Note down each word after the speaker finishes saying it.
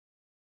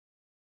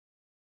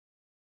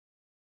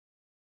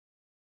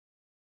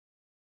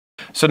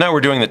So now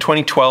we're doing the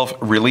 2012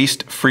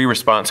 released free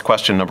response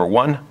question number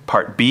 1,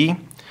 part B.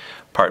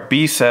 Part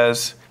B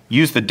says,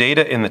 use the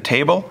data in the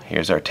table,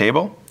 here's our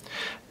table,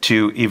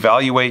 to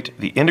evaluate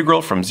the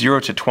integral from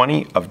 0 to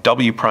 20 of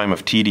w prime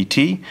of t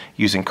dt.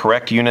 Using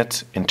correct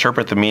units,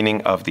 interpret the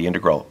meaning of the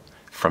integral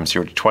from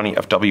 0 to 20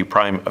 of w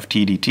prime of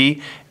t dt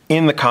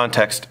in the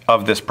context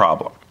of this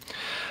problem.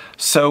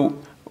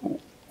 So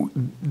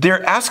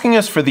they're asking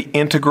us for the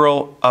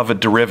integral of a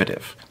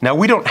derivative. Now,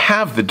 we don't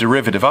have the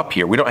derivative up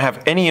here. We don't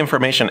have any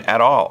information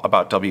at all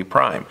about w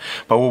prime.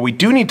 But what we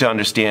do need to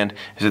understand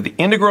is that the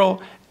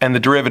integral and the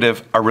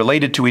derivative are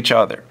related to each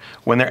other.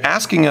 When they're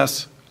asking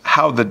us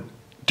how the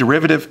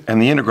derivative and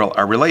the integral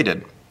are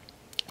related,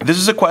 this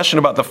is a question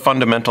about the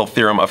fundamental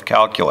theorem of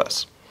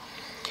calculus.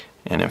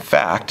 And in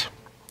fact,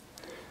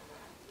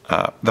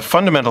 the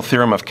fundamental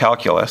theorem of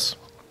calculus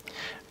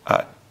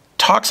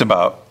talks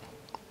about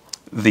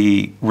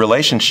the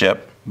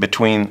relationship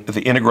between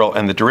the integral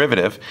and the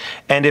derivative.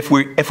 And if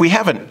we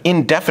have an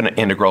indefinite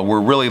integral,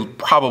 we're really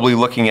probably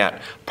looking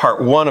at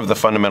part 1 of the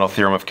fundamental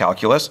theorem of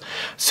calculus.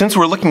 Since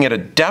we're looking at a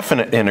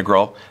definite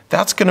integral,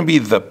 that's going to be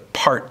the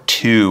part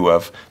 2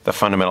 of the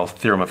fundamental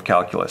theorem of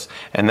calculus.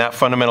 And that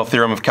fundamental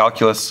theorem of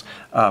calculus,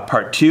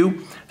 part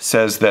 2,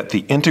 says that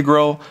the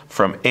integral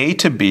from a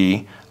to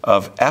b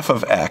of f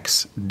of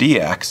x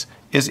dx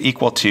is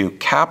equal to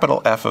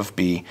capital F of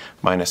b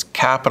minus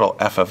capital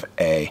F of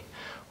a,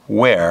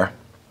 where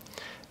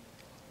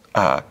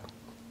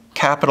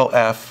capital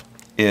F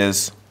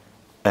is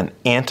an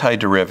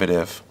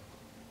antiderivative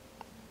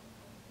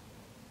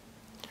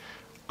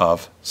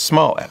of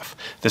small f.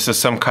 This is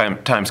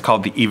sometimes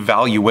called the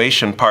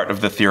evaluation part of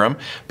the theorem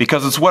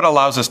because it's what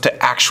allows us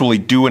to actually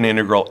do an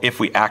integral if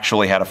we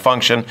actually had a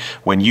function.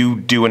 When you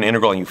do an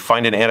integral and you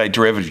find an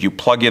antiderivative, you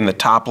plug in the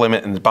top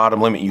limit and the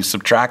bottom limit, you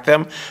subtract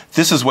them.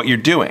 This is what you're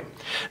doing.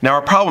 Now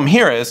our problem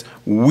here is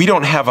we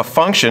don't have a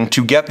function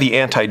to get the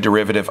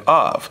antiderivative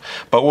of.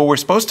 But what we're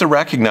supposed to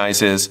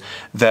recognize is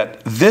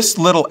that this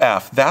little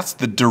f, that's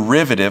the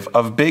derivative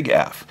of big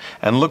F.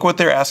 And look what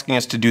they're asking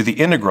us to do the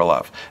integral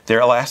of.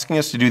 They're asking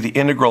us to do the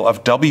integral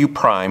of w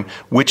prime,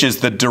 which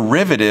is the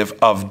derivative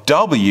of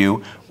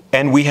w,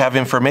 and we have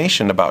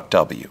information about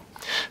w.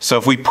 So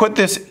if we put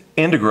this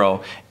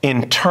integral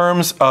in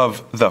terms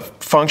of the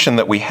function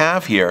that we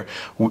have here,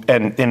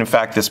 and in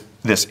fact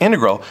this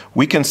integral,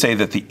 we can say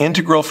that the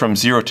integral from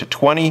 0 to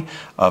 20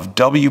 of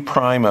w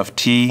prime of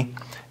t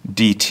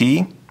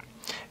dt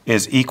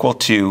is equal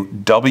to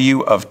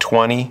w of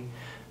 20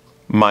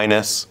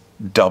 minus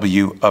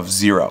w of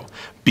 0,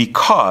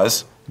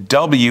 because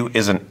w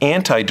is an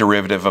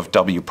antiderivative of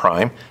w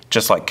prime,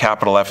 just like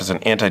capital F is an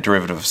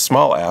antiderivative of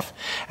small f.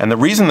 And the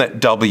reason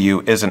that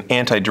w is an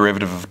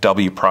antiderivative of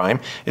w prime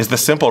is the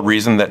simple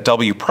reason that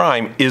w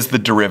prime is the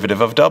derivative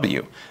of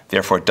w.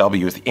 Therefore,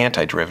 w is the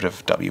antiderivative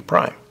of w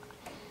prime.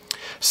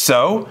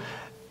 So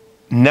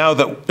now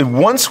that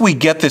once we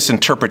get this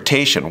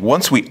interpretation,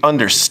 once we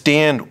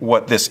understand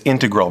what this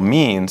integral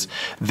means,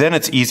 then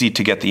it's easy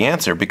to get the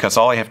answer, because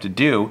all I have to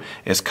do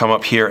is come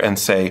up here and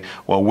say,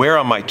 well, where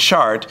on my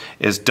chart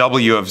is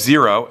w of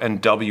 0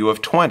 and w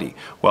of 20?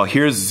 Well,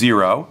 here's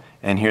 0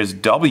 and here's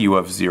w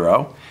of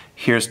 0.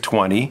 Here's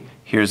 20.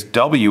 Here's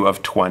w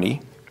of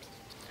 20.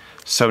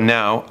 So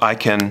now I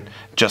can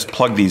just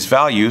plug these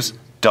values.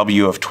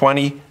 W of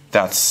 20,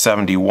 that's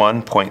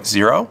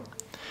 71.0.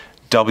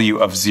 W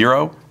of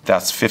 0,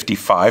 that's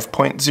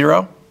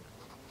 55.0.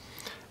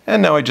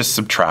 And now I just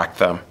subtract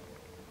them.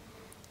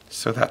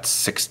 So that's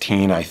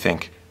 16, I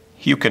think.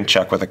 You can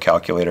check with a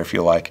calculator if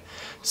you like.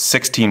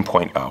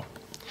 16.0.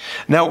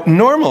 Now,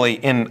 normally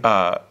in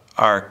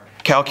our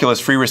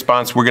calculus free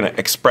response, we're going to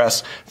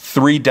express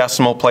 3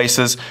 decimal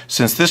places.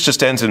 Since this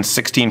just ends in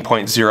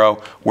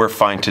 16.0, we're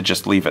fine to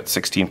just leave it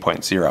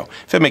 16.0.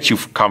 If it makes you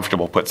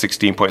comfortable, put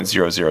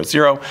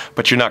 16.000,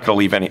 but you're not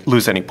going to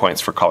lose any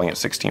points for calling it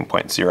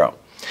 16.0.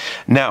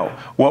 Now,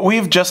 what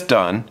we've just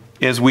done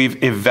is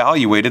we've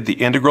evaluated the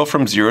integral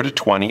from 0 to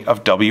 20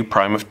 of w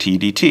prime of t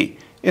dt.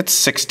 It's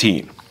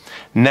 16.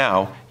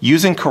 Now,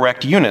 using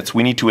correct units,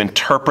 we need to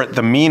interpret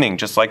the meaning,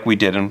 just like we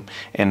did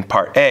in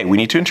part A. We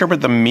need to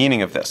interpret the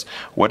meaning of this.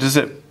 What does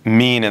it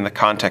mean in the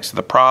context of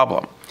the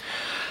problem?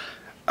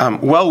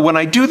 Well, when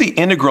I do the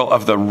integral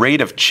of the rate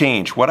of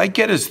change, what I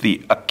get is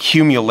the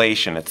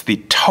accumulation. It's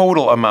the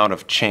total amount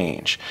of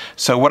change.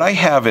 So what I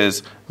have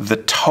is the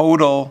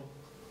total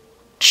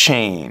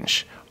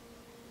change,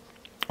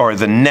 or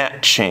the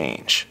net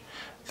change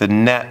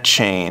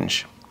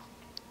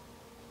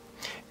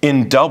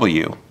in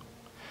w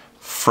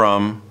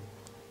from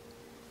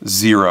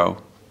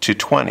 0 to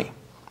 20.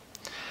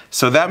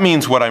 So that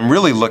means what I'm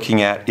really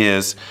looking at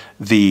is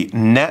the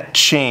net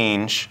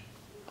change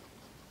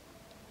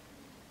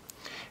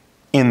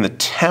in the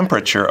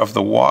temperature of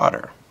the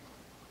water.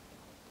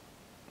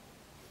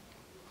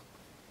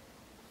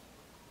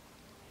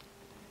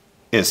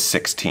 Is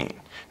 16.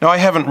 Now, I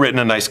haven't written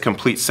a nice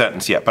complete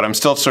sentence yet, but I'm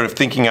still sort of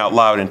thinking out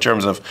loud in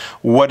terms of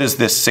what does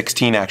this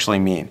 16 actually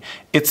mean?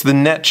 It's the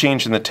net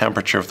change in the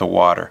temperature of the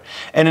water.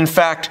 And in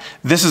fact,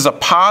 this is a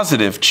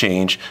positive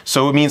change,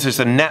 so it means there's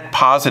a net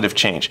positive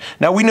change.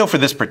 Now, we know for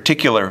this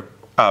particular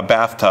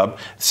bathtub,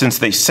 since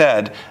they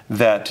said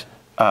that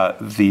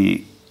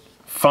the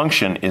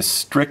function is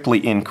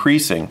strictly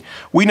increasing,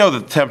 we know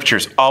that the temperature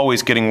is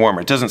always getting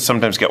warmer. It doesn't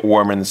sometimes get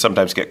warmer and then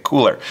sometimes get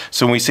cooler.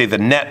 So when we say the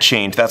net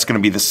change, that's going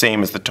to be the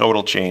same as the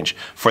total change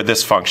for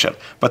this function.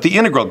 But the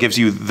integral gives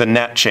you the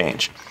net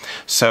change.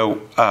 So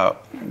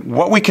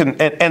what we can,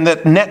 and the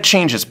net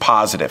change is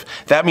positive.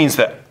 That means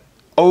that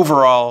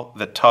overall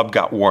the tub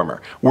got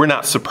warmer. We're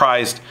not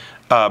surprised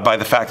by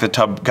the fact the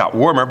tub got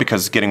warmer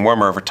because it's getting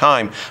warmer over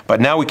time, but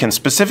now we can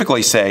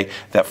specifically say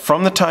that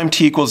from the time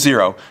t equals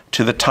 0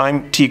 to the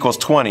time t equals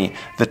 20,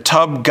 the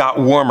tub got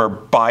warmer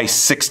by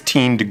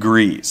 16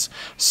 degrees.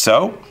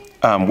 So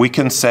we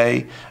can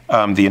say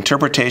the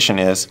interpretation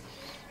is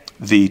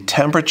the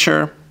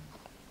temperature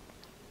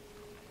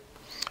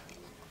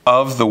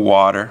of the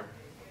water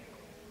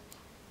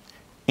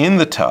in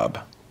the tub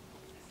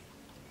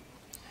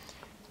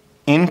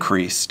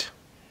increased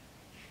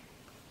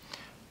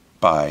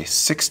by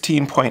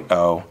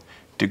 16.0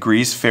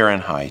 degrees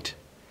Fahrenheit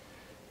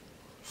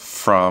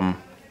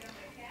from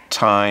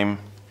time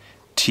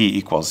t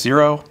equals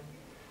 0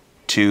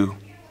 to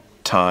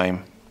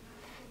time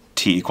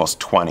t equals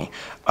 20.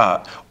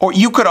 Or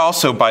you could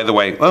also, by the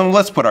way,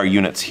 let's put our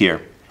units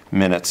here,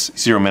 minutes,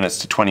 0 minutes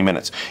to 20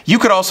 minutes. You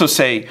could also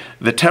say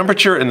the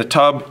temperature in the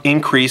tub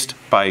increased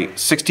by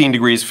 16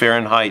 degrees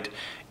Fahrenheit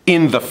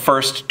in the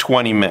first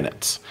 20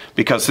 minutes.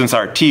 Because since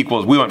our t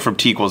equals, we went from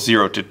t equals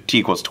 0 to t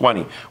equals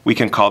 20, we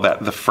can call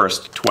that the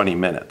first 20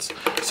 minutes.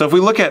 So if we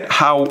look at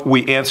how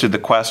we answered the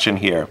question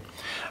here,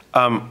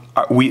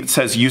 it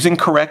says using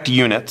correct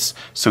units.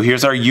 So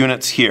here's our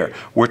units here.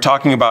 We're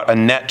talking about a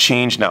net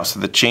change now. So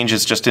the change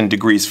is just in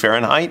degrees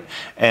Fahrenheit,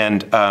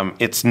 and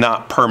it's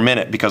not per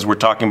minute because we're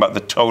talking about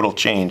the total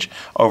change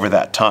over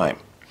that time.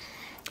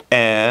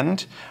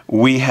 And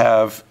we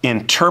have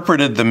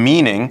interpreted the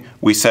meaning.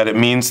 We said it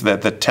means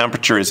that the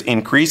temperature is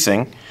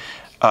increasing.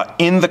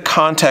 In the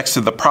context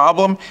of the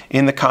problem,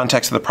 in the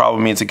context of the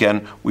problem means,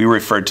 again, we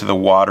referred to the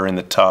water in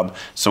the tub.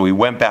 So we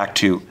went back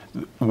to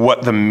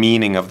what the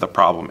meaning of the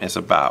problem is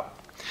about.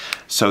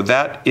 So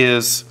that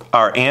is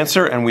our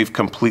answer, and we've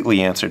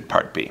completely answered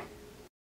part B.